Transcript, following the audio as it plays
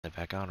it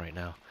back on right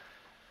now.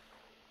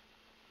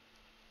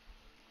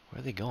 Where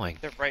are they going?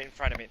 They're right in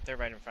front of me. They're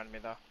right in front of me,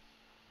 though.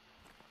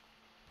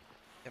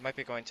 They might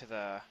be going to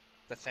the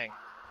thing.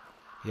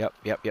 Yep,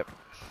 yep, yep.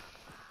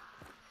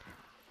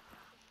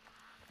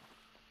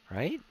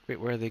 Right? Wait,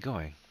 where are they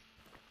going?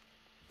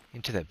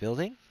 Into that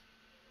building?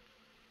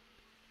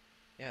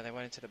 Yeah, they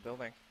went into the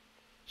building.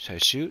 Should I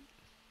shoot?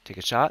 Take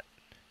a shot?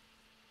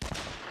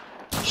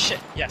 Shit,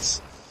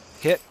 yes.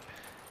 Hit?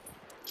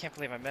 Can't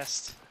believe I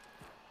missed.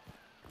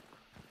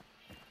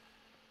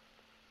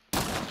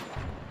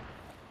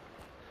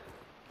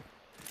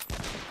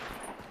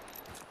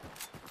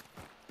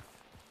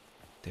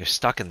 They're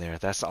stuck in there.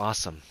 That's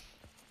awesome.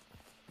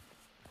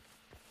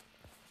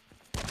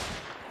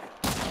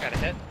 Got a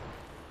hit.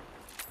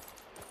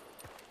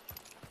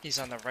 He's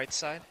on the right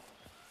side.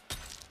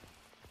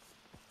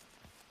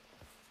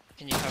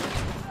 Can you cover?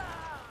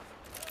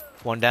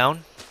 One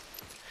down.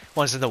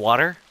 One's in the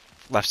water.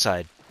 Left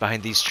side.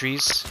 Behind these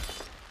trees.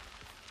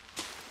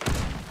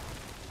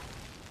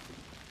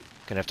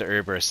 Gonna have to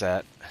airburst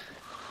that.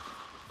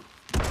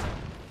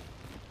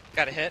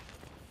 Got a hit,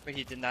 but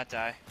he did not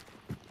die.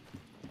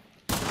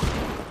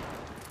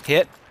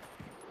 Hit.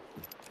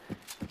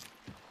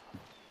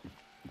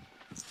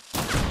 Is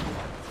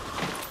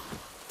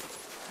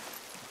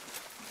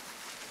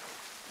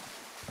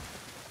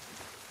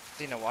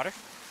he in the water?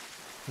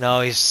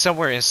 No, he's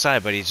somewhere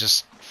inside, but he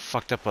just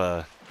fucked up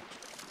a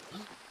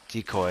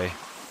decoy.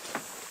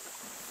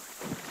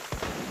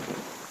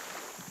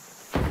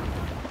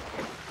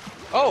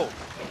 Oh!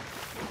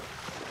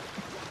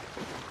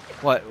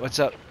 What? What's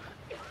up?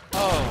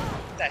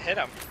 Oh, that hit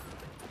him.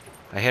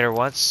 I hit her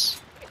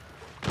once.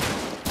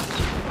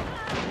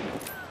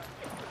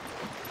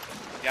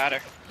 Got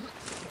her.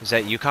 Is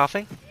that you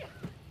coughing?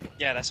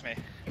 Yeah, that's me.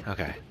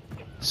 Okay.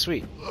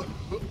 Sweet.